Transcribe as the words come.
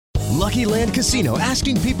Lucky Land Casino,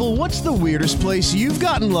 asking people, what's the weirdest place you've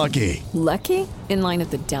gotten lucky? Lucky? In line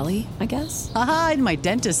at the deli, I guess? Aha, in my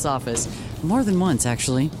dentist's office. More than once,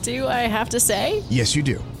 actually. Do I have to say? Yes, you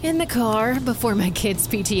do. In the car before my kids'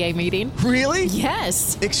 PTA meeting. Really?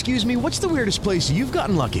 Yes. Excuse me, what's the weirdest place you've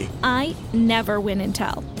gotten lucky? I never win and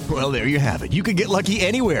tell. Well, there you have it. You can get lucky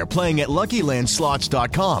anywhere, playing at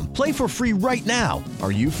LuckyLandSlots.com. Play for free right now.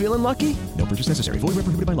 Are you feeling lucky? No purchase necessary. Void where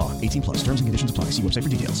prohibited by law. 18 plus. Terms and conditions apply. See website for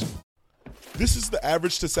details. This is the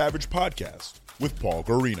Average to Savage podcast with Paul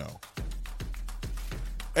Garino.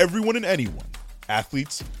 Everyone and anyone,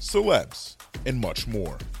 athletes, celebs, and much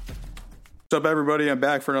more. What's up, everybody? I'm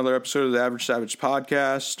back for another episode of the Average Savage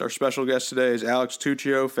podcast. Our special guest today is Alex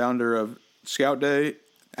Tuccio, founder of Scout Day.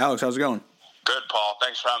 Alex, how's it going? Good, Paul.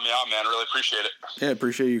 Thanks for having me on, man. Really appreciate it. Yeah,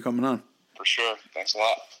 appreciate you coming on. For sure. Thanks a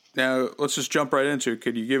lot. Now, let's just jump right into it.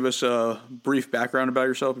 Could you give us a brief background about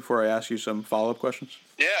yourself before I ask you some follow-up questions?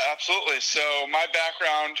 Yeah, absolutely. So my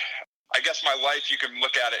background, I guess my life, you can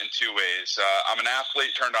look at it in two ways. I'm an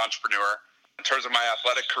athlete turned entrepreneur. In terms of my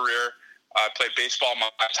athletic career, I played baseball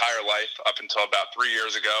my entire life up until about 3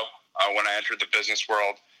 years ago when I entered the business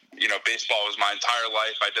world. You know, baseball was my entire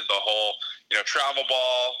life. I did the whole, travel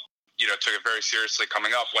ball, took it very seriously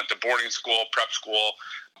coming up, went to boarding school, prep school,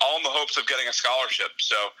 all in the hopes of getting a scholarship.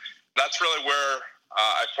 So that's really where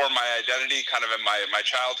I formed my identity kind of in my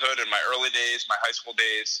childhood and my early days, my high school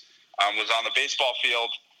days, was on the baseball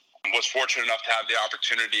field. Was fortunate enough to have the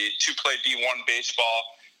opportunity to play D1 baseball.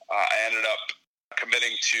 I ended up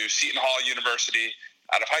committing to Seton Hall University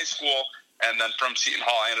out of high school, and then from Seton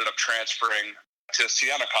Hall, I ended up transferring to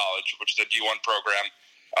Siena College, which is a D1 program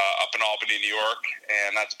up in Albany, New York,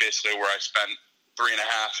 and that's basically where I spent 3.5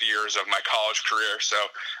 years of my college career. So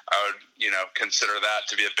I would, consider that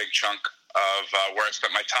to be a big chunk of where I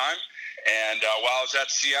spent my time. And while I was at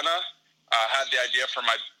Siena, I had the idea for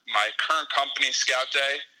my current company, Scout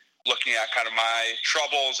Day, looking at kind of my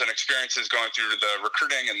troubles and experiences going through the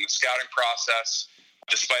recruiting and the scouting process,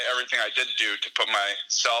 despite everything I did do to put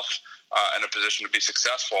myself in a position to be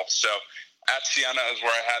successful. So at Siena is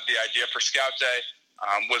where I had the idea for Scout Day,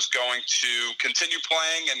 was going to continue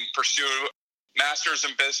playing and pursue master's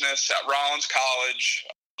in business at Rollins College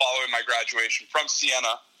following my graduation from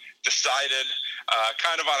Siena. Decided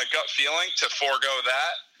kind of on a gut feeling to forego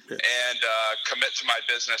that and commit to my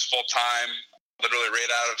business full time, literally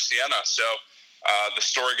right out of Siena. So the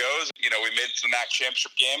story goes, we made it to the MAC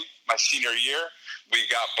championship game my senior year. We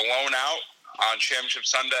got blown out on championship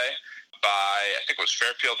Sunday by, I think it was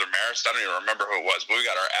Fairfield or Marist. I don't even remember who it was, but we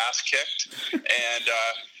got our ass kicked. And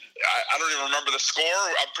I don't even remember the score.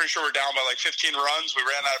 I'm pretty sure we're down by like 15 runs. We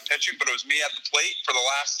ran out of pitching, but it was me at the plate for the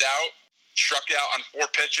last out. Struck out on 4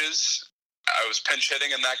 pitches. I was pinch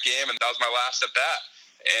hitting in that game, and that was my last at bat.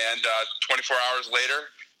 And 24 hours later,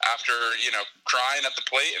 after, crying at the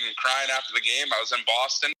plate and crying after the game, I was in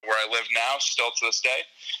Boston, where I live now, still to this day,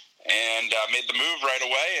 and made the move right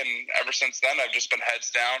away. And ever since then, I've just been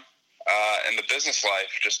heads down in the business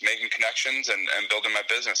life, just making connections and building my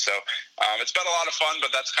business. So it's been a lot of fun,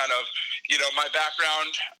 but that's kind of, my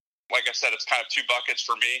background. Like I said, it's kind of 2 buckets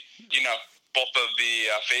for me. Both of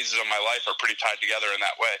the phases of my life are pretty tied together in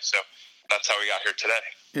that way. So that's how we got here today.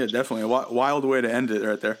 Yeah, definitely. A wild way to end it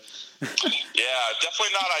right there. Yeah,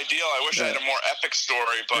 definitely not ideal. I wish I had a more epic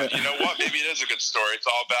story, but you know what? Maybe it is a good story. It's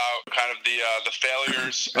all about kind of the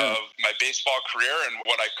failures of my baseball career, and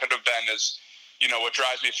what I could have been is, what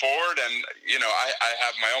drives me forward. And, I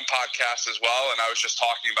have my own podcast as well, and I was just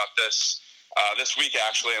talking about this week,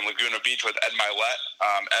 actually, in Laguna Beach with Ed Milet.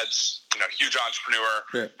 Ed's, huge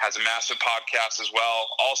entrepreneur, has a massive podcast as well,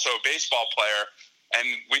 also a baseball player. And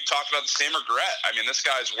we talked about the same regret. I mean, this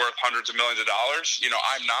guy's worth hundreds of millions of dollars.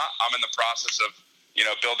 I'm not. I'm in the process of,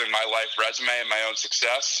 building my life resume and my own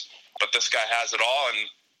success. But this guy has it all. And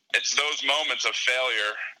it's those moments of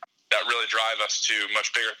failure that really drive us to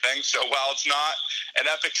much bigger things. So while it's not an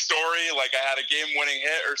epic story, like I had a game-winning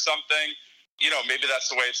hit or something, maybe that's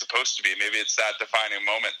the way it's supposed to be. Maybe it's that defining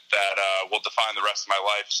moment that will define the rest of my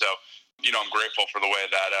life. So, I'm grateful for the way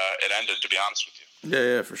that it ended, to be honest with you.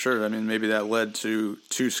 Yeah, for sure. I mean, maybe that led to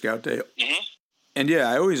Scout Day. Mm-hmm. And yeah,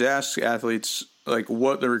 I always ask athletes like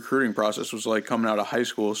what the recruiting process was like coming out of high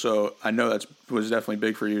school. So I know that was definitely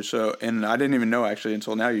big for you. So, and I didn't even know actually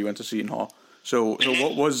until now you went to Seton Hall. So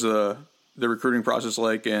what was the recruiting process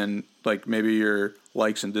like, and like maybe your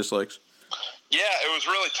likes and dislikes? Yeah, it was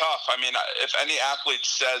really tough. I mean, if any athlete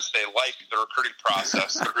says they like the recruiting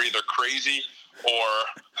process, they're either crazy or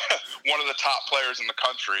one of the top players in the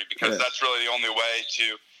country, because that's really the only way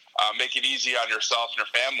to make it easy on yourself and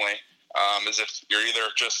your family. is if you're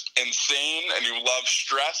either just insane and you love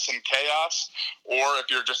stress and chaos, or if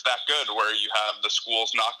you're just that good where you have the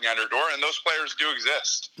schools knocking on your door, and those players do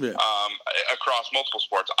exist across multiple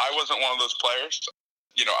sports. I wasn't one of those players.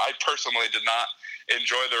 I personally did not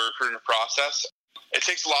enjoy the recruiting process. It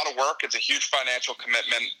takes a lot of work. It's a huge financial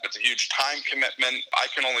commitment. It's a huge time commitment. I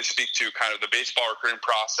can only speak to kind of the baseball recruiting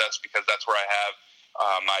process because that's where I have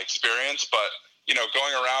my experience. But,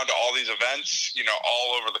 going around to all these events,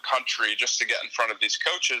 all over the country just to get in front of these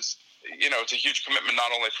coaches, it's a huge commitment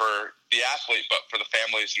not only for the athlete, but for the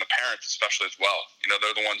families and the parents especially as well.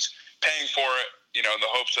 They're the ones paying for it, in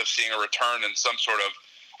the hopes of seeing a return in some sort of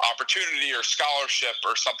opportunity or scholarship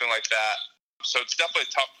or something like that. So it's definitely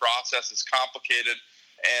a tough process. It's complicated.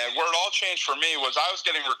 And where it all changed for me was I was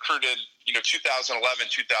getting recruited, 2011,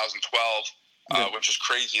 2012, which is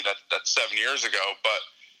crazy. That's 7 years ago. But,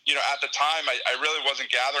 at the time, I really wasn't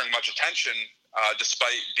gathering much attention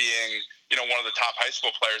despite being, one of the top high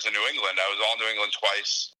school players in New England. I was all New England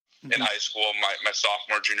twice in high school, my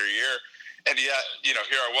sophomore, junior year. And yet,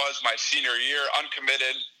 here I was, my senior year,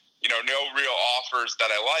 uncommitted, no real offers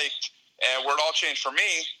that I liked. And where it all changed for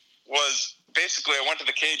me was basically I went to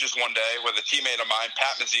the cages one day with a teammate of mine,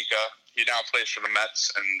 Pat Mazika. He now plays for the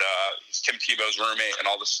Mets, and he's Tim Tebow's roommate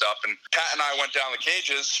and all this stuff. And Pat and I went down the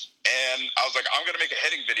cages, and I was like, I'm going to make a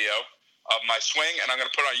hitting video of my swing, and I'm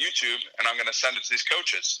going to put it on YouTube, and I'm going to send it to these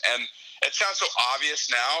coaches. And it sounds so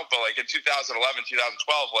obvious now, but like in 2011, 2012,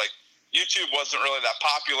 like YouTube wasn't really that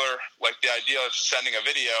popular. Like the idea of sending a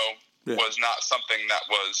video was not something that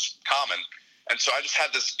was common. And so I just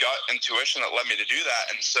had this gut intuition that led me to do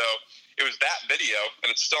that. And so it was that video,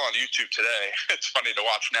 and it's still on YouTube today. It's funny to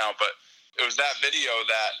watch now, but it was that video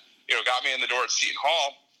that, got me in the door at Seton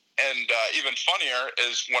Hall. And even funnier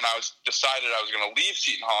is when I decided I was going to leave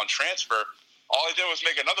Seton Hall and transfer, all I did was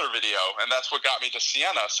make another video, and that's what got me to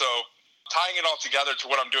Siena. So tying it all together to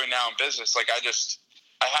what I'm doing now in business, like I've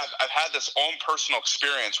had this own personal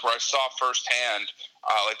experience where I saw firsthand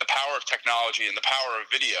like the power of technology and the power of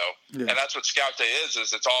video. And that's what Scout Day is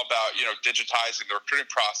it's all about, digitizing the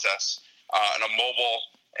recruiting process in a mobile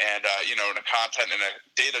and, in a content in a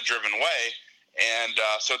data-driven way. And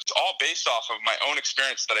so it's all based off of my own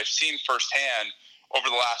experience that I've seen firsthand over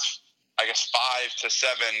the last, I guess, 5 to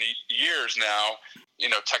 7 years now.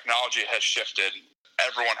 Technology has shifted.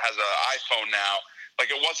 Everyone has an iPhone now. Like,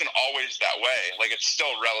 it wasn't always that way. Like, it's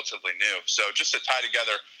still relatively new. So just to tie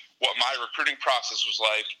together what my recruiting process was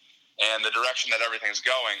like and the direction that everything's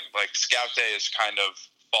going, like Scout Day is kind of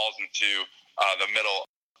falls into the middle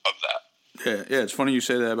of that. Yeah, it's funny you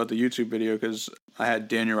say that about the YouTube video because I had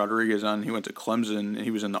Daniel Rodriguez on. He went to Clemson, and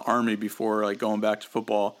he was in the Army before, like, going back to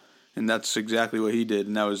football, and that's exactly what he did.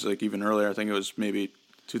 And that was, like, even earlier. I think it was maybe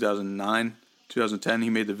 2009, 2010. He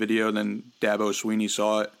made the video, and then Dabo Sweeney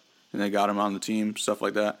saw it, and they got him on the team, stuff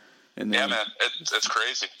like that. And then, yeah, man, it's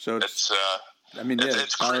crazy. So it's crazy.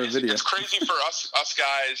 Video. It's crazy for us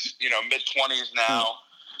guys, mid-20s now.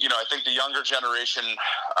 I think the younger generation,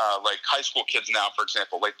 like high school kids now, for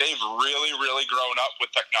example, like they've really, really grown up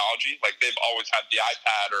with technology. Like they've always had the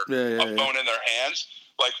iPad or a phone in their hands.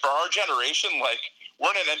 Like for our generation, like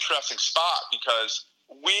we're in an interesting spot because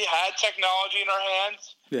we had technology in our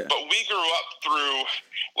hands, but we grew up through,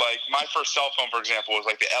 like, my first cell phone, for example, was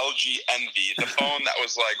like the LG Envy, the phone that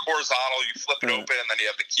was like horizontal, you flip it open, and then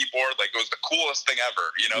you have the keyboard. Like, it was the coolest thing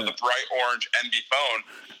ever, the bright orange Envy phone.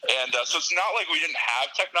 And so it's not like we didn't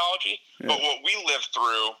have technology, but what we lived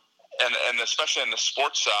through, and especially in the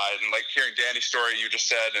sports side, and like hearing Danny's story you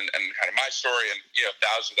just said, and kind of my story, and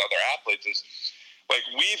thousands of other athletes, is like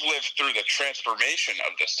we've lived through the transformation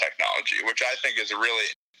of this technology, which I think is a really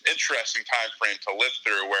interesting time frame to live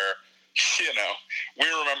through, where we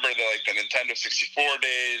remember the Nintendo 64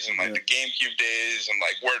 days and like the GameCube days and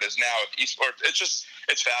like where it is now with esports.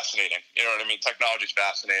 It's fascinating. You know what I mean? Technology is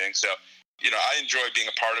fascinating. So I enjoy being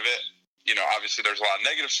a part of it. Obviously there's a lot of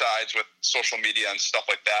negative sides with social media and stuff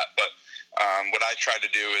like that, but what I try to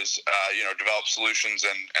do is develop solutions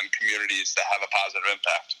and communities that have a positive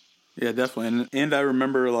impact. Yeah, definitely. And I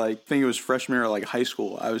remember, I think it was freshman year of high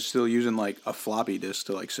school, I was still using a floppy disk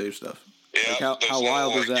to save stuff. Yeah, how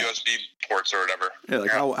wild is that? USB ports or whatever. Yeah,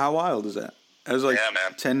 how wild is that? It was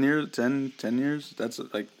 10 years. That's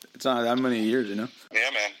it's not that many years, Yeah,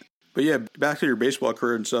 man. But yeah, back to your baseball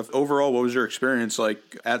career and stuff. Overall, what was your experience like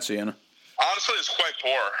at Siena? Honestly, it's quite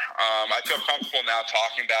poor. I feel comfortable now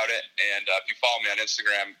talking about it, and if you follow me on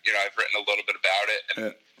Instagram, I've written a little bit about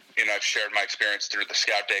it, and I've shared my experience through the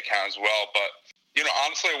Scout Day account as well. But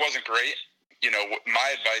honestly, it wasn't great.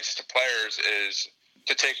 My advice to players is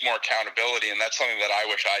to take more accountability, and that's something that I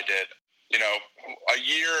wish I did. a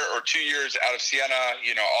year or 2 years out of Siena,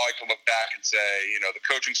 all I can look back and say, the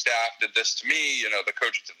coaching staff did this to me, the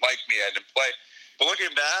coaches didn't like me, I didn't play. But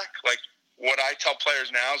looking back, like, what I tell players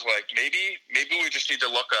now is, like, maybe we just need to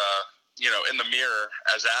look, in the mirror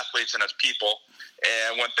as athletes and as people.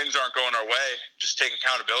 And when things aren't going our way, just take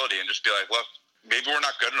accountability and just be like, look, maybe we're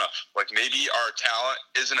not good enough. Like, maybe our talent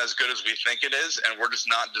isn't as good as we think it is, and we're just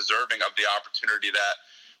not deserving of the opportunity that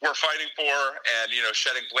we're fighting for and,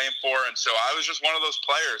 shedding blame for. And so I was just one of those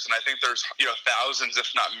players. And I think there's, thousands, if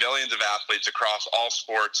not millions of athletes across all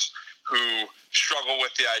sports who struggle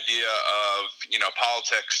with the idea of,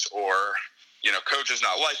 politics or, coaches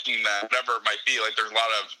not liking them, whatever it might be. Like, there's a lot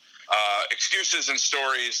of excuses and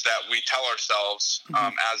stories that we tell ourselves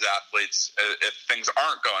as athletes if things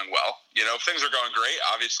aren't going well. If things are going great,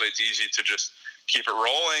 obviously it's easy to just keep it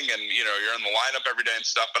rolling and, you're in the lineup every day and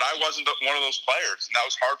stuff. But I wasn't one of those players, and that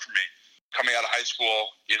was hard for me. Coming out of high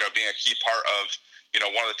school, being a key part of,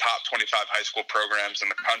 one of the top 25 high school programs in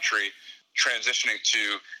the country, transitioning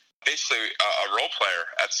to basically a role player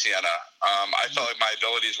at Siena. I felt like my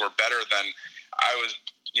abilities were better than I was,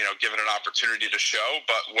 given an opportunity to show.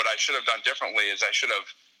 But what I should have done differently is I should have,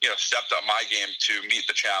 stepped up my game to meet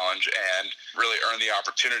the challenge and really earn the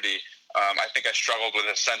opportunity. I think I struggled with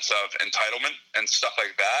a sense of entitlement and stuff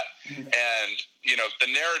like that. And, the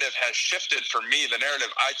narrative has shifted for me. The narrative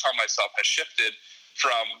I tell myself has shifted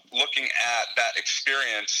from looking at that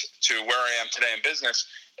experience to where I am today in business.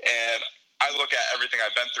 And I look at everything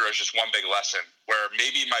I've been through as just one big lesson, where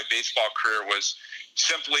maybe my baseball career was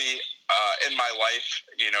simply in my life,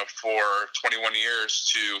 for 21 years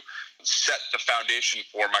to set the foundation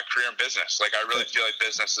for my career in business. Like, I really feel like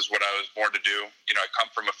business is what I was born to do. I come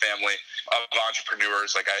from a family of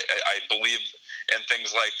entrepreneurs. Like, I believe in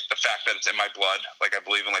things like the fact that it's in my blood. Like, I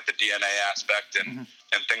believe in, like, the DNA aspect and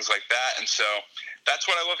things like that. And so that's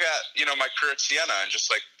what I look at, my career at Siena, and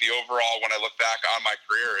just, like, the overall, when I look back on my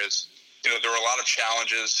career is, there were a lot of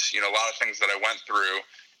challenges, a lot of things that I went through.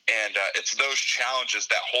 And it's those challenges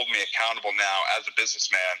that hold me accountable now as a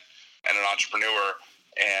businessman and an entrepreneur.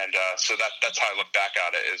 And so that's how I look back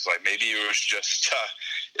at it, is like, maybe it was just,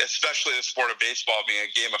 especially the sport of baseball being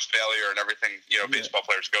a game of failure and everything, baseball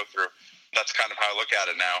players go through. That's kind of how I look at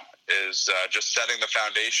it now, is just setting the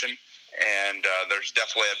foundation. And there's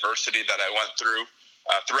definitely adversity that I went through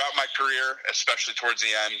throughout my career, especially towards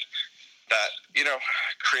the end, that,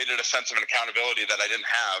 created a sense of an accountability that I didn't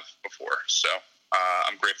have before. So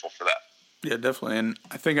I'm grateful for that. Yeah, definitely. And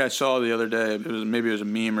I think I saw the other day, it was a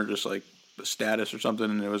meme or just like a status or something,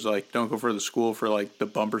 and it was like, don't go for the school for like the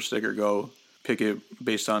bumper sticker, go pick it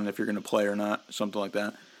based on if you're going to play or not, something like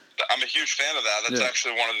that. I'm a huge fan of that. That's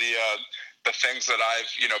actually one of the things that I've,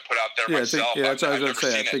 put out there myself. That's what I was going to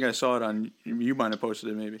say. I think I saw it on, you might have posted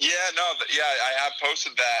it maybe. I have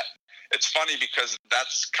posted that. It's funny because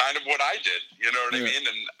that's kind of what I did, you know what I mean?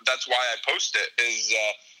 And that's why I post it, is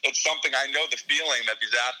it's something I know the feeling that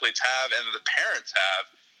these athletes have and the parents have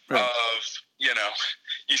of,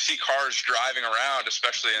 you see cars driving around,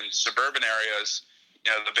 especially in suburban areas,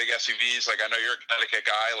 the big SUVs. Like, I know you're a Connecticut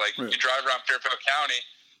guy. Like, you drive around Fairfield County,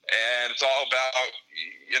 and it's all about,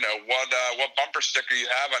 what bumper sticker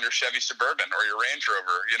you have on your Chevy Suburban or your Range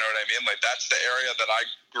Rover. You know what I mean? Like, that's the area that I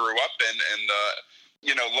grew up in, and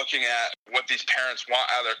looking at what these parents want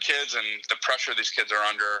out of their kids and the pressure these kids are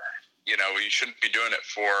under. You shouldn't be doing it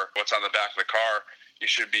for what's on the back of the car. You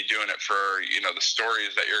should be doing it for, the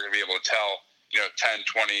stories that you're going to be able to tell, 10,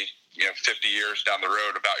 20, 50 years down the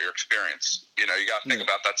road about your experience. You got to think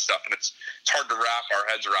about that stuff. And it's hard to wrap our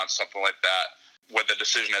heads around something like that with a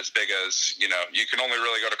decision as big as, you can only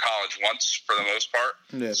really go to college once for the most part.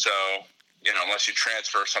 Yeah. So, unless you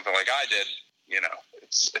transfer something like I did,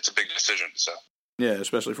 it's a big decision. So. Yeah,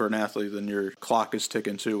 especially for an athlete, then your clock is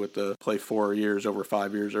ticking too with the play 4 years over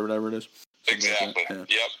 5 years or whatever it is. Exactly. Like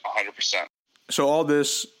Yep, 100%. So all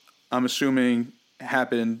this, I'm assuming,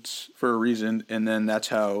 happened for a reason, and then that's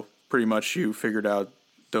how pretty much you figured out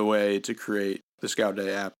the way to create the Scout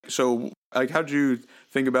Day app. So, like, how did you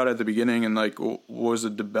think about it at the beginning, and like, what was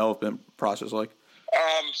the development process like?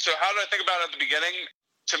 So how did I think about it at the beginning?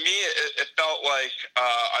 To me, it felt like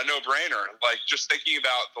a no-brainer. Like, just thinking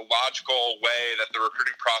about the logical way that the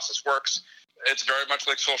recruiting process works, it's very much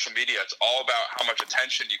like social media. It's all about how much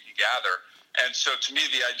attention you can gather. And so to me,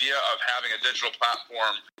 the idea of having a digital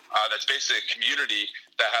platform that's basically a community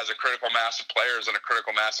that has a critical mass of players and a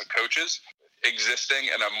critical mass of coaches existing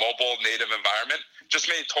in a mobile native environment just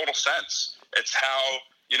made total sense. It's how,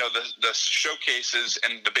 the showcases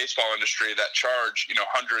in the baseball industry that charge,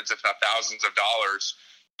 hundreds, if not thousands of dollars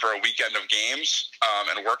for a weekend of games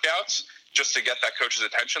and workouts just to get that coach's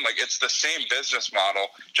attention. Like, it's the same business model,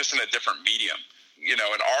 just in a different medium. You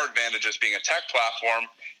know, and our advantage as being a tech platform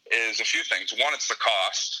is a few things. One, it's the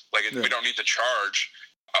cost. Like, we don't need to charge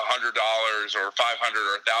 $100 or $500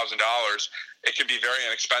 or $1,000. It can be very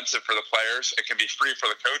inexpensive for the players. It can be free for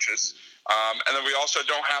the coaches. And then we also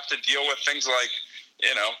don't have to deal with things like,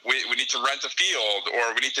 you know, we need to rent a field,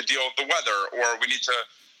 or we need to deal with the weather, or we need to,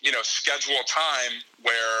 you know, schedule a time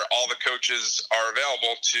where all the coaches are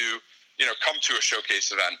available to, you know, come to a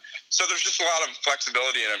showcase event. So there's just a lot of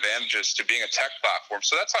flexibility and advantages to being a tech platform.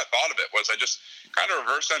 So that's how I thought of it, was I just kind of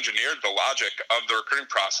reverse engineered the logic of the recruiting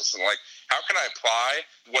process, and like, how can I apply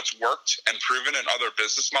what's worked and proven in other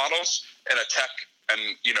business models in a tech and,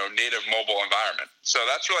 you know, native mobile environment. So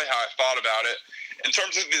that's really how I thought about it. In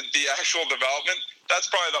terms of the actual development, that's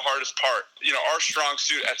probably the hardest part. You know, our strong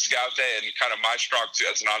suit at Scout Day, and kind of my strong suit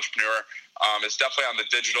as an entrepreneur, is definitely on the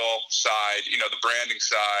digital side, you know, the branding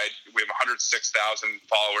side. We have 106,000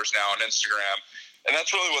 followers now on Instagram, and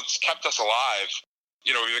that's really what's kept us alive.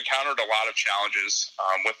 You know, we've encountered a lot of challenges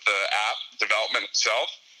with the app development itself.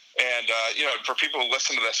 And, you know, for people who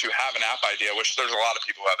listen to this who have an app idea, which there's a lot of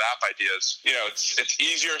people who have app ideas, you know, it's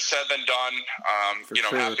easier said than done. You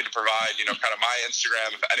know, I'm happy to provide, you know, kind of my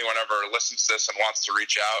Instagram if anyone ever listens to this and wants to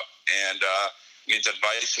reach out and needs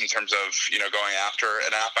advice in terms of, you know, going after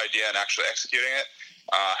an app idea and actually executing it.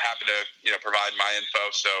 Happy to, you know, provide my info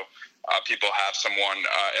so people have someone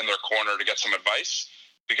in their corner to get some advice.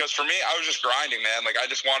 Because for me, I was just grinding, man. Like, I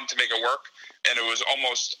just wanted to make it work. And it was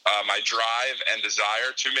almost my drive and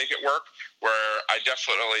desire to make it work, where I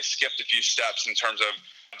definitely skipped a few steps in terms of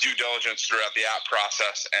due diligence throughout the app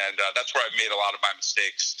process. And that's where I've made a lot of my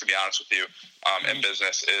mistakes, to be honest with you, in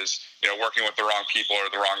business, is, you know, working with the wrong people or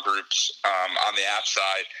the wrong groups on the app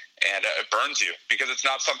side. And it burns you because it's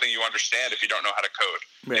not something you understand if you don't know how to code.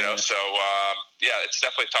 Right. You know, so yeah, it's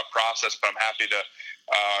definitely a tough process, but I'm happy to,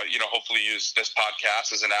 you know, hopefully use this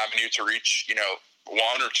podcast as an avenue to reach, you know,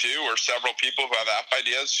 one or two or several people who have app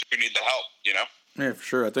ideas who need the help, you know? Yeah, for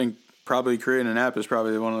sure. I think probably creating an app is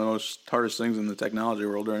probably one of the most hardest things in the technology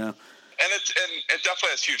world right now. And it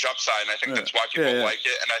definitely has huge upside, and I think that's why people like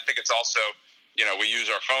it. And I think it's also, you know, we use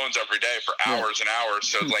our phones every day for hours and hours.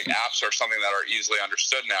 So like apps are something that are easily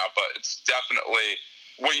understood now, but it's definitely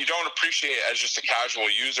what you don't appreciate as just a casual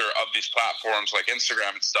user of these platforms like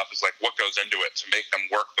Instagram and stuff is like what goes into it to make them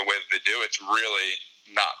work the way that they do. It's really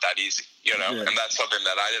not that easy, you know, and that's something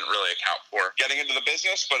that I didn't really account for getting into the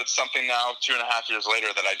business, but it's something now 2.5 years later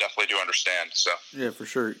that I definitely do understand. So yeah, for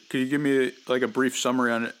sure. Could you give me like a brief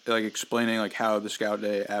summary on it, like explaining like how the Scout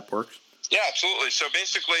Day app works? Yeah, absolutely. So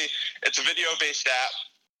basically it's a video-based app.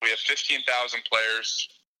 We have 15,000 players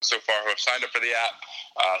so far who have signed up for the app,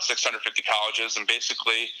 650 colleges. And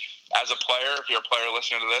basically as a player, if you're a player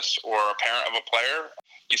listening to this or a parent of a player,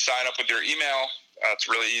 you sign up with your email. It's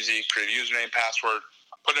really easy. Create a username, password,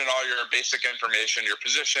 put in all your basic information, your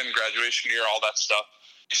position, graduation year, all that stuff.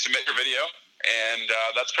 You submit your video, and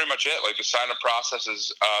that's pretty much it. Like the sign-up process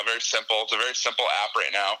is very simple. It's a very simple app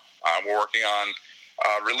right now. We're working on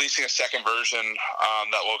releasing a second version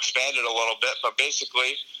that will expand it a little bit. But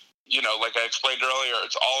basically, you know, like I explained earlier,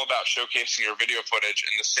 it's all about showcasing your video footage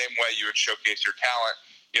in the same way you would showcase your talent,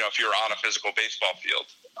 you know, if you were on a physical baseball field.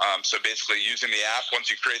 So basically using the app,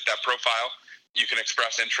 once you create that profile, you can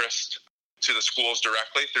express interest to the schools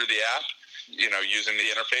directly through the app, you know, using the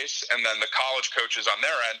interface. And then the college coaches on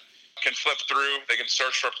their end can flip through. They can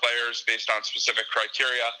search for players based on specific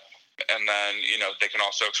criteria. And then, you know, they can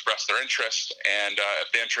also express their interest. And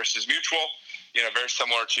if the interest is mutual, you know, very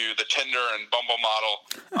similar to the Tinder and Bumble model,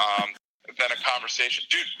 then a conversation.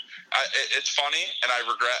 Dude, it's funny, and I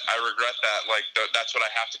regret that. Like, that's what I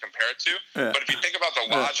have to compare it to. Yeah. But if you think about the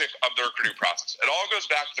logic of the recruiting process, it all goes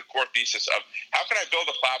back to the core thesis of how can I build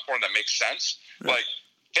a platform that makes sense? Yeah. Like,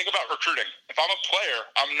 think about recruiting. If I'm a player,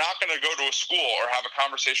 I'm not going to go to a school or have a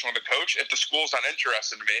conversation with a coach if the school's not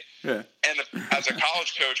interested in me. Yeah. And as a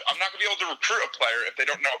college coach, I'm not going to be able to recruit a player if they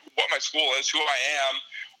don't know what my school is, who I am,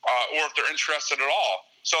 or if they're interested at all.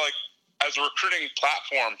 So, like, as a recruiting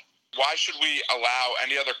platform, why should we allow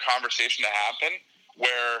any other conversation to happen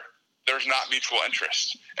where there's not mutual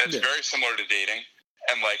interest? And it's very similar to dating.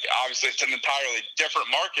 And, like, obviously it's an entirely different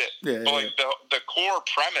market. Yeah, but, like, the core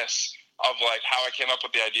premise of, like, how I came up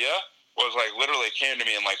with the idea was, like, literally it came to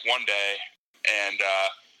me in, like, one day. And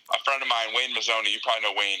a friend of mine, Wayne Mazzoni, you probably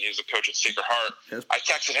know Wayne. He's a coach at Sacred Heart. Yes. I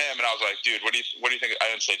texted him, and I was like, dude, what do you think? I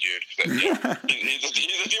didn't say dude. You know, he's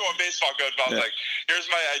a D1 baseball coach. But I was like, here's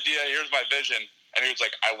my idea. Here's my vision. And he was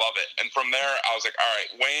like, I love it. And from there, I was like, all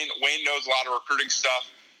right, Wayne knows a lot of recruiting stuff.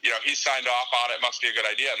 he signed off on it, must be a good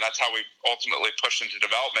idea. And that's how we ultimately pushed into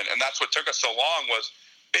development. And that's what took us so long was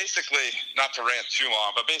basically, not to rant too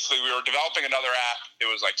long, but basically we were developing another app. It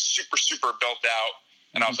was like super, super built out.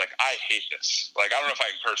 And I was like, I hate this. Like, I don't know if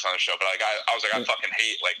I can curse on the show, but like, I was like, I fucking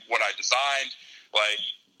hate like what I designed. Like,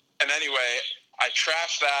 and anyway, I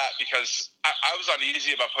trashed that because I was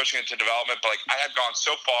uneasy about pushing it to development, but like I had gone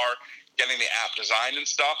so far getting the app designed and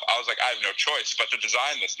stuff. I was like, I have no choice but to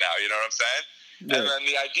design this now. You know what I'm saying? Yeah. And then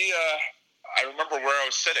the idea, I remember where I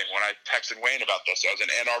was sitting when I texted Wayne about this. I was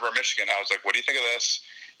in Ann Arbor, Michigan. I was like, what do you think of this?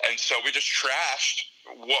 And so we just trashed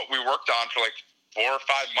what we worked on for like 4 or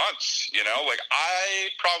 5 months, like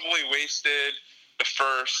I probably wasted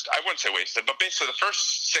I wouldn't say wasted, but basically the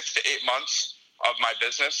first 6 to 8 months of my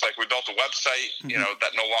business. Like we built a website,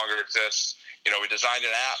 that no longer exists. We designed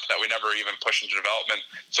an app that we never even pushed into development.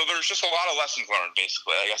 So there's just a lot of lessons learned,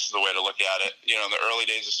 basically, I guess is the way to look at it. In the early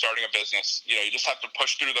days of starting a business, you just have to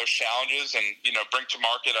push through those challenges and, bring to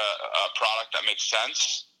market a product that makes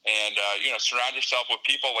sense. And, surround yourself with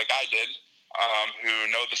people like I did, who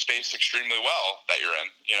know the space extremely well that you're in,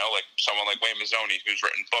 like someone like Wayne Mazzoni, who's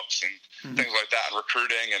written books and things like that, and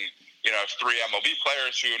recruiting, and, I have 3 MLB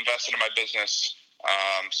players who invested in my business.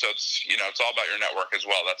 So it's, it's all about your network as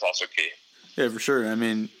well. That's also key. Yeah, for sure. I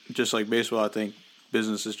mean, just like baseball, I think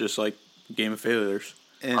business is just like a game of failures.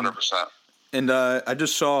 100%. And I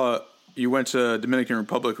just saw you went to Dominican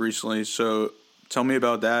Republic recently, so tell me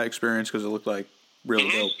about that experience because it looked like really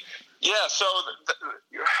dope. Yeah, so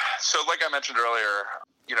like I mentioned earlier,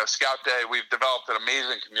 Scout Day, we've developed an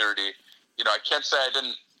amazing community. I can't say I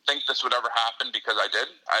didn't think this would ever happen because I did.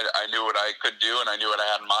 I knew what I could do, and I knew what I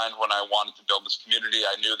had in mind when I wanted to build this community.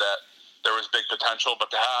 I knew that there was big potential,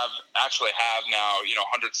 but to actually have now,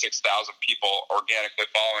 106,000 people organically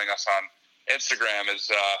following us on Instagram is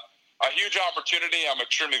a huge opportunity I'm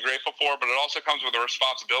extremely grateful for, but it also comes with a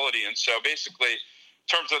responsibility. And so basically, in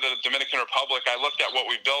terms of the Dominican Republic, I looked at what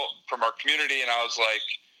we built from our community, and I was like,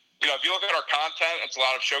 if you look at our content, it's a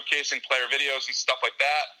lot of showcasing player videos and stuff like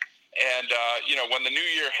that. And, when the new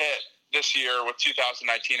year hit this year with 2019,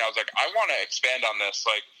 I was like, I want to expand on this.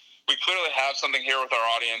 Like, we clearly have something here with our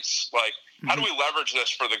audience. Like, how do we leverage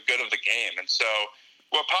this for the good of the game? And so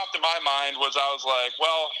what popped in my mind was I was like,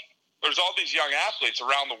 well, there's all these young athletes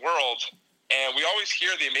around the world, and we always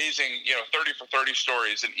hear the amazing, 30 for 30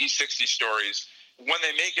 stories and E60 stories when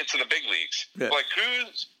they make it to the big leagues. Yeah. Like,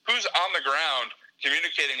 who's on the ground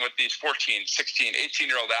communicating with these 14, 16,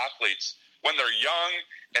 18-year-old athletes when they're young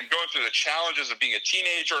and going through the challenges of being a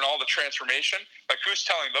teenager and all the transformation? Like, who's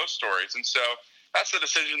telling those stories? And so that's the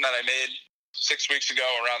decision that I made 6 weeks ago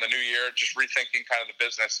around the new year, just rethinking kind of the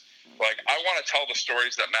business. Like, I want to tell the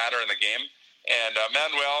stories that matter in the game. And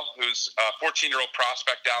Manuel, who's a 14-year-old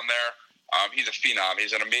prospect down there, he's a phenom.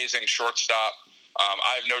 He's an amazing shortstop.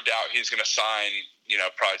 I have no doubt he's going to sign,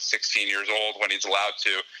 probably 16 years old when he's allowed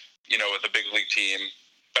to, with a big league team.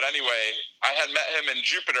 But anyway, I had met him in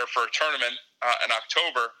Jupiter for a tournament in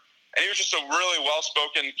October, and he was just a really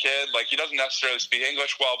well-spoken kid. Like, he doesn't necessarily speak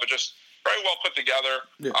English well, but just very well put together.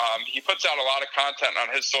 Yeah. He puts out a lot of content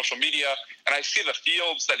on his social media, and I see the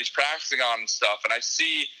fields that he's practicing on and stuff, and I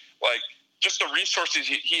see, like, just the resources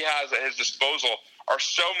he has at his disposal are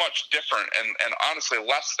so much different and honestly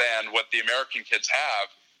less than what the American kids have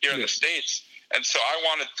here in the States. And so I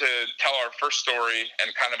wanted to tell our first story in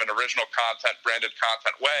kind of an original content, branded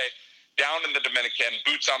content way, down in the Dominican,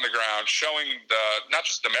 boots on the ground, showing not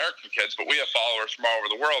just the American kids, but we have followers from all over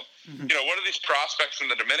the world. What are these prospects in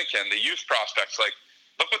the Dominican, the youth prospects, like,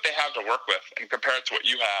 look what they have to work with and compare it to what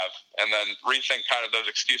you have, and then rethink kind of those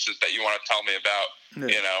excuses that you want to tell me about,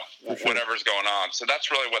 whatever's going on. So that's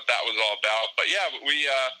really what that was all about. But yeah, we,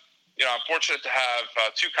 I'm fortunate to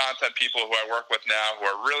have 2 content people who I work with now who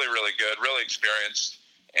are really, really good, really experienced,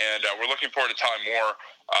 and we're looking forward to telling more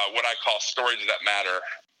what I call stories that matter,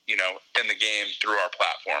 in the game through our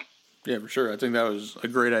platform. Yeah, for sure. I think that was a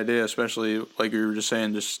great idea, especially like you were just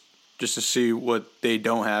saying, just to see what they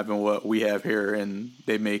don't have and what we have here, and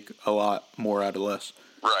they make a lot more out of less.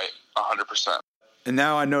 Right, 100%. And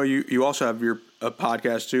now I know you also have a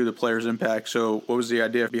podcast too, The Players Impact. So what was the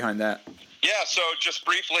idea behind that? Yeah, so just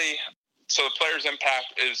briefly, The Players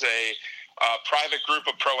Impact is a private group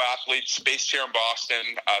of pro athletes based here in Boston.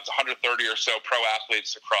 It's 130 or so pro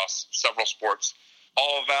athletes across several sports.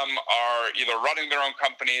 All of them are either running their own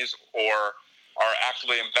companies or are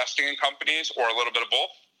actively investing in companies, or a little bit of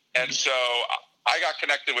both. And so I got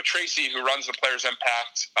connected with Tracy, who runs The Players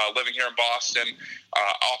Impact, living here in Boston,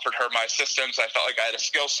 offered her my assistance. I felt like I had a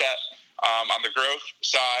skill set on the growth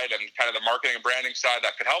side and kind of the marketing and branding side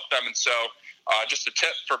that could help them. And so just a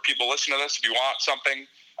tip for people listening to this, if you want something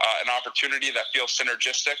an opportunity that feels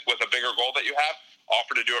synergistic with a bigger goal that you have,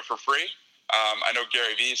 offer to do it for free. I know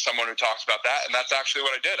Gary Vee is someone who talks about that, and that's actually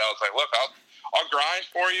what I did. I was like, look, I'll grind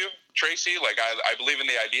for you, Tracy. Like, I believe in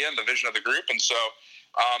the idea and the vision of the group, and so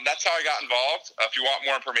that's how I got involved. If you want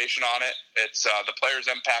more information on it, it's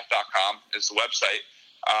theplayersimpact.com is the website.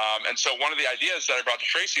 And so one of the ideas that I brought to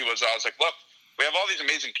Tracy was, I was like, look, we have all these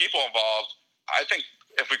amazing people involved. I think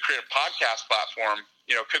if we create a podcast platform,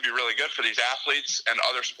 it could be really good for these athletes and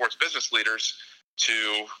other sports business leaders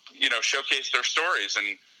to, showcase their stories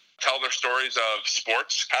and tell their stories of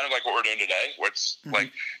sports, kind of like what we're doing today, where it's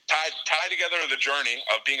like tie together the journey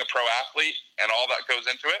of being a pro athlete and all that goes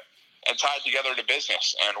into it, and tied together to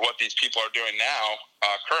business and what these people are doing now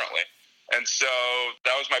currently. And so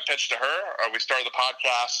that was my pitch to her. We started the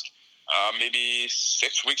podcast maybe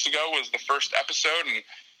 6 weeks ago was the first episode, and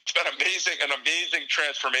it's been an amazing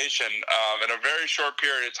transformation in a very short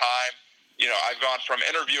period of time. I've gone from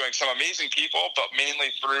interviewing some amazing people, but mainly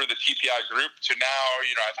through the TPI group, to now,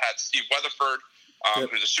 I've had Steve Weatherford,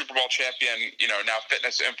 who's a Super Bowl champion, now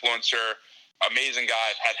fitness influencer, amazing guy.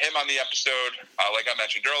 I've had him on the episode. Like I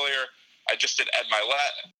mentioned earlier, I just did Ed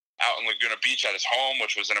Milet out in Laguna Beach at his home,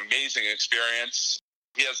 which was an amazing experience.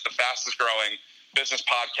 He has the fastest growing business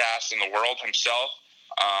podcast in the world himself.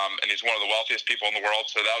 And he's one of the wealthiest people in the world.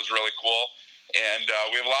 So that was really cool. And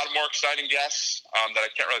we have a lot of more exciting guests that I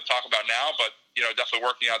can't really talk about now, but, definitely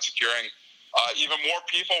working on securing even more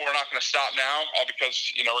people. We're not going to stop now, all because,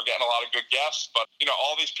 we're getting a lot of good guests. But,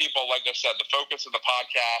 all these people, like I said, the focus of the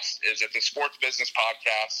podcast is it's a sports business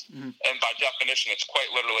podcast. And by definition, it's quite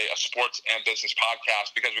literally a sports and business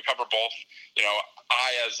podcast because we cover both. I,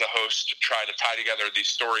 as the host, try to tie together these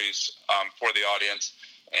stories for the audience.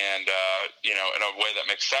 And, in a way that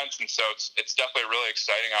makes sense. And so it's definitely a really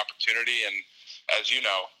exciting opportunity. And as you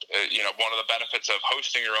know, one of the benefits of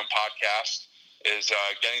hosting your own podcast is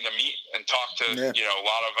getting to meet and talk to, a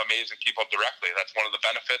lot of amazing people directly. That's one of the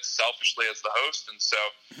benefits selfishly as the host. And so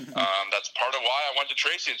that's part of why I went to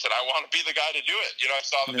Tracy and said, I want to be the guy to do it. I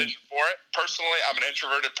saw the vision for it. Personally, I'm an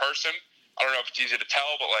introverted person. I don't know if it's easy to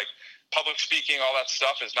tell, but public speaking, all that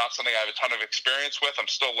stuff is not something I have a ton of experience with. I'm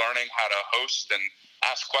still learning how to host and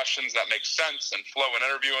ask questions that make sense and flow an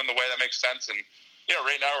interview in the way that makes sense. And,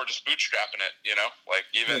 right now we're just bootstrapping it,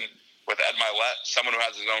 even with Ed Milet, someone who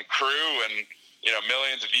has his own crew and,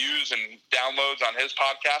 millions of views and downloads on his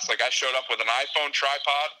podcast. I showed up with an iPhone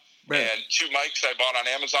tripod and 2 mics I bought on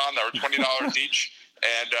Amazon that were $20 each.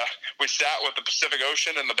 And we sat with the Pacific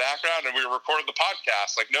Ocean in the background and we recorded the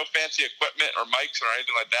podcast. No fancy equipment or mics or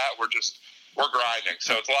anything like that. We're grinding.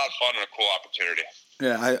 So it's a lot of fun and a cool opportunity.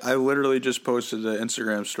 Yeah, I literally just posted an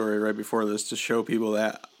Instagram story right before this to show people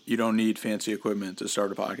that you don't need fancy equipment to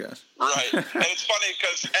start a podcast. Right. And it's funny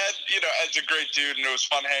because Ed's a great dude and it was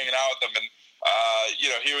fun hanging out with him. And,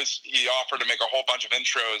 he offered to make a whole bunch of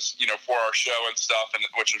intros, for our show and stuff, and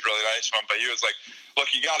which was really nice of him. But he was like, look,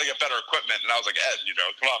 you got to get better equipment. And I was like, Ed,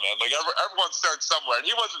 come on, man. Everyone starts somewhere. And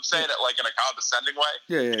he wasn't saying it in a condescending way.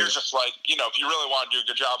 He was just like, if you really want to do a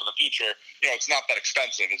good job in the future, it's not that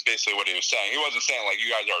expensive is basically what he was saying. He wasn't saying you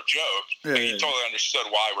guys are a joke. He totally understood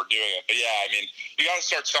why we're doing it. But yeah, you got to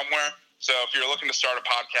start somewhere. So if you're looking to start a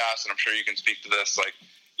podcast, and I'm sure you can speak to this,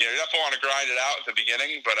 you definitely want to grind it out at the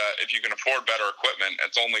beginning, but if you can afford better equipment,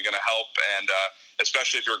 it's only going to help. And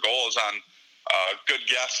especially if your goal is on good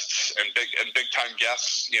guests and big time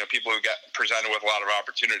guests, people who get presented with a lot of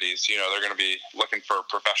opportunities, they're going to be looking for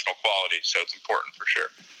professional quality. So it's important for sure.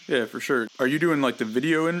 Yeah, for sure. Are you doing the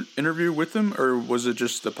video interview with them, or was it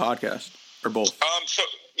just the podcast, or both?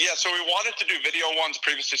 So we wanted to do video ones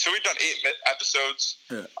previously. So we've done 8 episodes.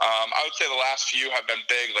 Yeah. I would say the last few have been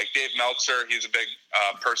big. Dave Meltzer, he's a big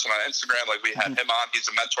person on Instagram. We had him on. He's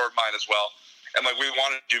a mentor of mine as well. And we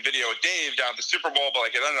wanted to do video with Dave down at the Super Bowl, but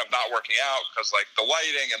it ended up not working out because the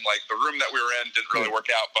lighting and the room that we were in didn't really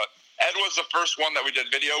work out. But Ed was the first one that we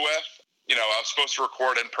did video with. I was supposed to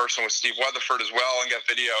record in person with Steve Weatherford as well and get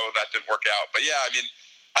video. That didn't work out. But yeah,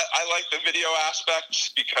 I like the video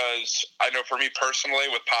aspect because I know for me personally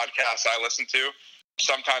with podcasts I listen to,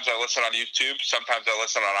 sometimes I listen on YouTube, sometimes I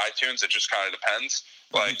listen on iTunes. It just kind of depends.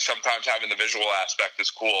 Sometimes having the visual aspect is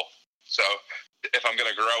cool. So if I'm going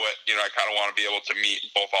to grow it, I kind of want to be able to meet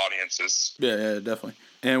both audiences. Yeah, definitely.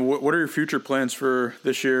 And what are your future plans for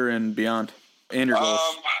this year and beyond and your goals?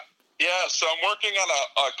 So I'm working on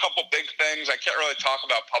a couple big things I can't really talk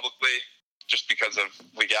about publicly just because of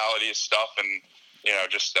legality stuff and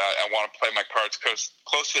I want to play my cards close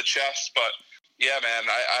to the chest. But, yeah, man,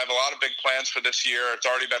 I have a lot of big plans for this year. It's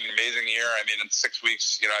already been an amazing year. In 6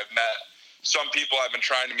 weeks, I've met some people I've been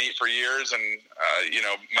trying to meet for years, and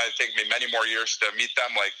might take me many more years to meet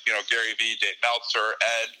them, like Gary Vee, Dave Meltzer,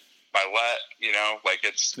 Ed, Milet.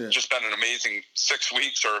 It's just been an amazing 6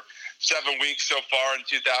 weeks or 7 weeks so far in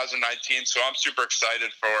 2019. So I'm super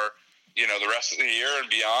excited for the rest of the year and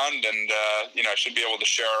beyond, and I should be able to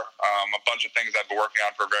share a bunch of things I've been working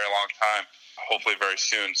on for a very long time, hopefully very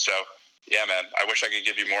soon. So yeah, man, I wish I could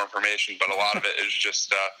give you more information, but a lot of it is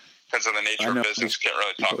just because of the nature of business, can't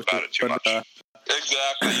really talk about it too much.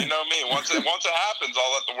 Exactly, you know me. Once it happens,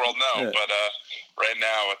 I'll let the world know. Yeah. But right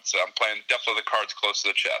now, I'm playing definitely the cards close to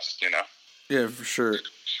the chest. Yeah, for sure.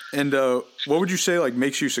 And what would you say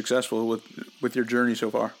makes you successful with your journey so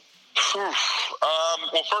far?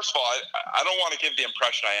 Well, first of all, I don't want to give the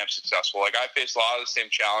impression I am successful. I face a lot of the same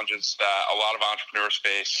challenges that a lot of entrepreneurs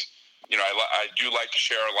face. I do like to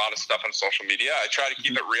share a lot of stuff on social media. I try to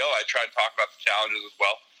keep it real. I try to talk about the challenges as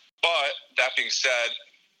well. But that being said,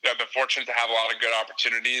 I've been fortunate to have a lot of good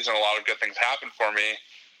opportunities and a lot of good things happen for me.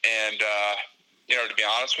 And, to be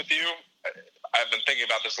honest with you, I've been thinking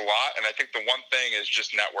about this a lot. And I think the one thing is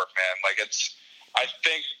just network, man. I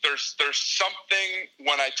think there's something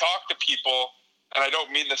when I talk to people, and I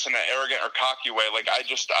don't mean this in an arrogant or cocky way.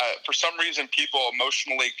 For some reason, people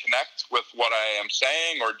emotionally connect with what I am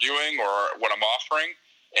saying or doing or what I'm offering.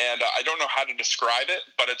 And I don't know how to describe it,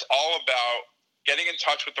 but it's all about getting in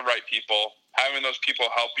touch with the right people, having those people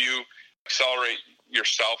help you accelerate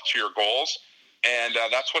yourself to your goals. And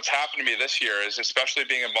that's what's happened to me this year, is especially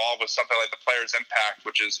being involved with something like the Players Impact,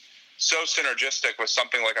 which is so synergistic with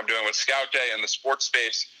something like I'm doing with Scout Day and the sports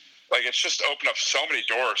space. It's just opened up so many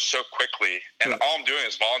doors so quickly. And all I'm doing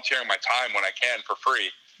is volunteering my time when I can for free.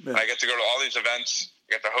 Yeah. And I get to go to all these events,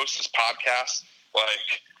 I get to host this podcast.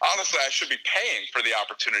 Honestly, I should be paying for the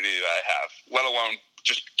opportunity that I have, let alone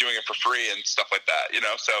just doing it for free and stuff like that,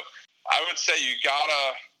 So I would say you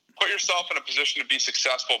gotta put yourself in a position to be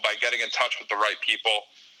successful by getting in touch with the right people.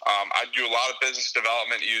 I do a lot of business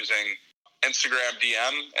development using Instagram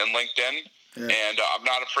DM and LinkedIn. Yeah. And I'm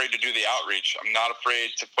not afraid to do the outreach. I'm not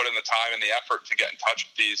afraid to put in the time and the effort to get in touch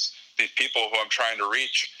with these people who I'm trying to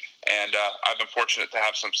reach. And I've been fortunate to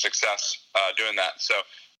have some success doing that. So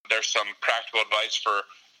there's some practical advice for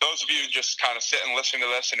those of you just kind of sitting and listening to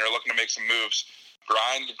this and you're looking to make some moves.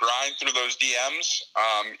 Grind through those DMs.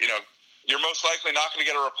 You're most likely not going to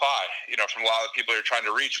get a reply, from a lot of the people you're trying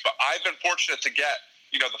to reach. But I've been fortunate to get,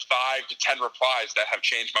 the 5 to 10 replies that have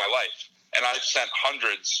changed my life. And I've sent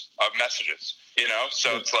hundreds of messages,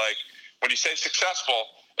 So it's when you say successful,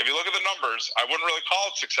 if you look at the numbers, I wouldn't really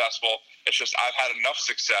call it successful. It's just I've had enough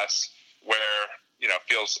success where,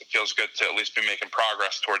 it feels good to at least be making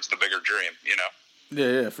progress towards the bigger dream,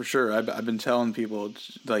 Yeah, for sure. I've been telling people,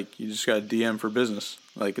 it's you just got to DM for business.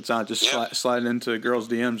 It's not just sliding into girls'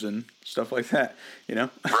 DMs and stuff like that,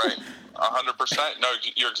 Right, 100%. No,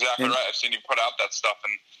 you're exactly right. I've seen you put out that stuff,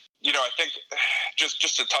 and I think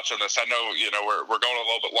just to touch on this, I know we're going a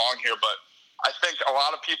little bit long here, but I think a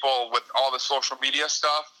lot of people with all the social media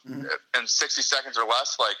stuff in 60 seconds or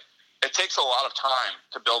less, it takes a lot of time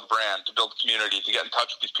to build brand, to build community, to get in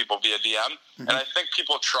touch with these people via DM. And I think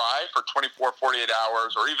people try for 24, 48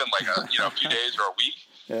 hours or even a few days or a week.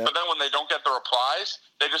 Yeah. But then when they don't get the replies,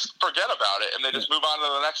 they just forget about it and they just move on to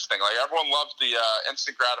the next thing. Everyone loves the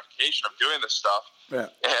instant gratification of doing this stuff. Yeah.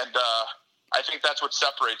 And I think that's what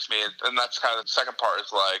separates me. And that's kind of the second part is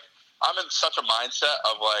I'm in such a mindset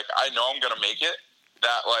of I know I'm going to make it,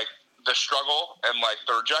 that the struggle and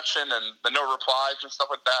the rejection and the no replies and stuff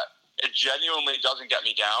like that, it genuinely doesn't get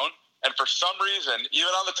me down. And for some reason, even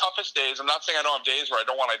on the toughest days, I'm not saying I don't have days where I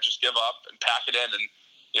don't want to just give up and pack it in and,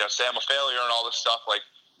 say I'm a failure and all this stuff.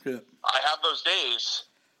 I have those days,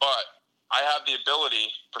 but I have the ability,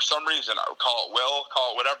 for some reason, I would call it will,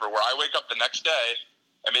 call it whatever, where I wake up the next day,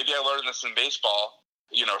 and maybe I learned this in baseball,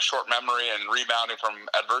 short memory and rebounding from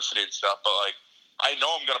adversity and stuff, but I know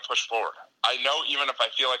I'm going to push forward. I know even if I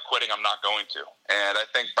feel like quitting, I'm not going to. And I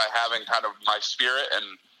think by having kind of my spirit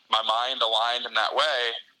and my mind aligned in that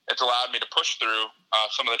way, it's allowed me to push through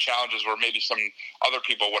some of the challenges where maybe some other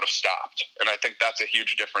people would have stopped. And I think that's a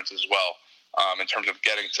huge difference as well in terms of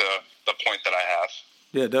getting to the point that I have.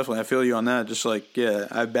 Yeah, definitely. I feel you on that. Just I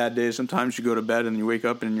have bad days. Sometimes you go to bed and you wake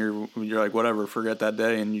up and you're whatever, forget that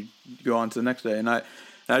day, and you go on to the next day. And I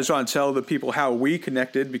just want to tell the people how we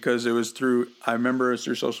connected, because it was through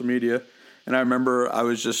through social media. And I remember I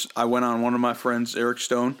went on one of my friends, Eric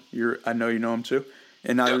Stone. I know you know him too.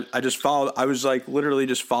 And I just followed. I was literally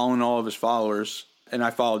just following all of his followers, and I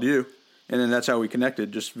followed you, and then that's how we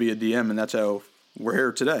connected, just via DM, and that's how we're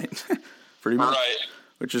here today, pretty much. Right.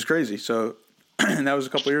 Which is crazy. So, and that was a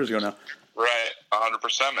couple of years ago now. Right,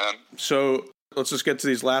 100%, man. So Let's just get to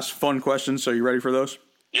these last fun questions. So you ready for those?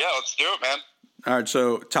 Yeah, let's do it, man. All right,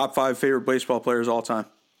 so top 5 favorite baseball players all time.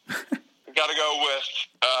 We got to go with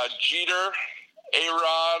Jeter,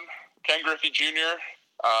 A-Rod, Ken Griffey Jr.,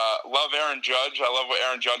 love Aaron Judge. I love what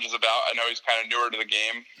Aaron Judge is about. I know he's kind of newer to the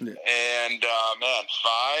game. Yeah. And, 5,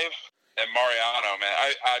 and Mariano, man.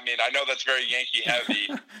 I mean, I know that's very Yankee heavy,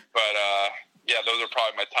 but, yeah, those are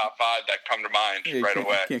probably my top 5 that come to mind right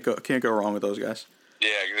away. Can't go wrong with those guys.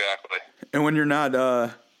 Yeah, exactly. And when you're not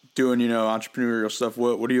doing, entrepreneurial stuff,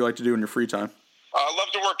 what do you like to do in your free time? I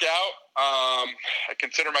love to work out. I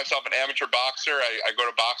consider myself an amateur boxer. I go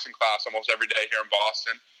to boxing class almost every day here in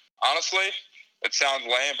Boston. Honestly, it sounds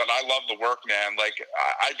lame, but I love the work, man. Like,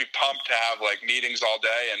 I'd be pumped to have, like, meetings all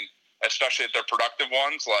day, and especially if they're productive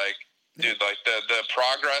ones. Like, dude, like, the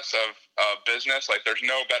progress of business, like, there's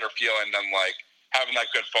no better feeling than, like, having that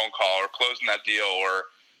good phone call or closing that deal or,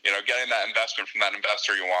 getting that investment from that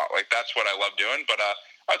investor you want. Like, that's what I love doing. But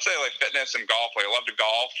I'd say, like, fitness and golf. Like, I love to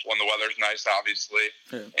golf when the weather's nice, obviously.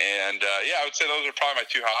 Yeah. And, I would say those are probably my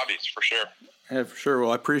 2 hobbies for sure. Yeah, for sure.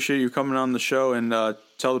 Well, I appreciate you coming on the show and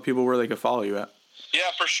tell the people where they can follow you at.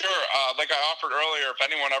 Yeah, for sure. Like I offered earlier, if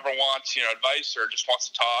anyone ever wants, advice or just wants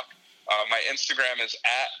to talk, my Instagram is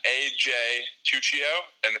 @AJTuccio,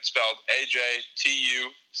 and it's spelled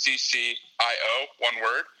AJTUCCIO, one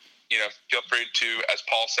word. Feel free to, as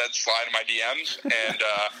Paul said, slide in my DMs, and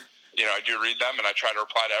I do read them, and I try to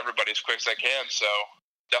reply to everybody as quick as I can. So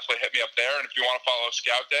definitely hit me up there. And if you want to follow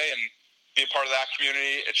Scout Day and be a part of that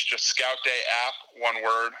community, it's just Scout Day app, one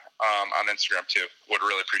word, on Instagram too. Would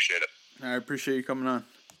really appreciate it. I appreciate you coming on.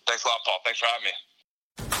 Thanks a lot, Paul. Thanks for having me.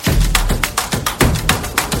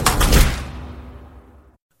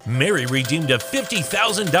 Mary redeemed a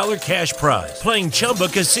 $50,000 cash prize playing Chumba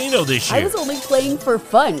Casino this year. I was only playing for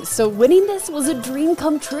fun, so winning this was a dream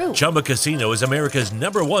come true. Chumba Casino is America's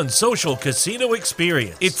 #1 social casino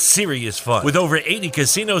experience. It's serious fun. With over 80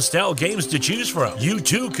 casino-style games to choose from, you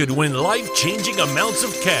too could win life-changing amounts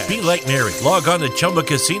of cash. Be like Mary. Log on to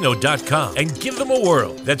ChumbaCasino.com and give them a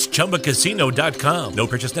whirl. That's ChumbaCasino.com. No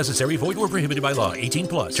purchase necessary. Void where prohibited by law.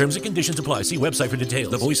 18+. Terms and conditions apply. See website for details.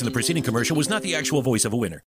 The voice in the preceding commercial was not the actual voice of a winner.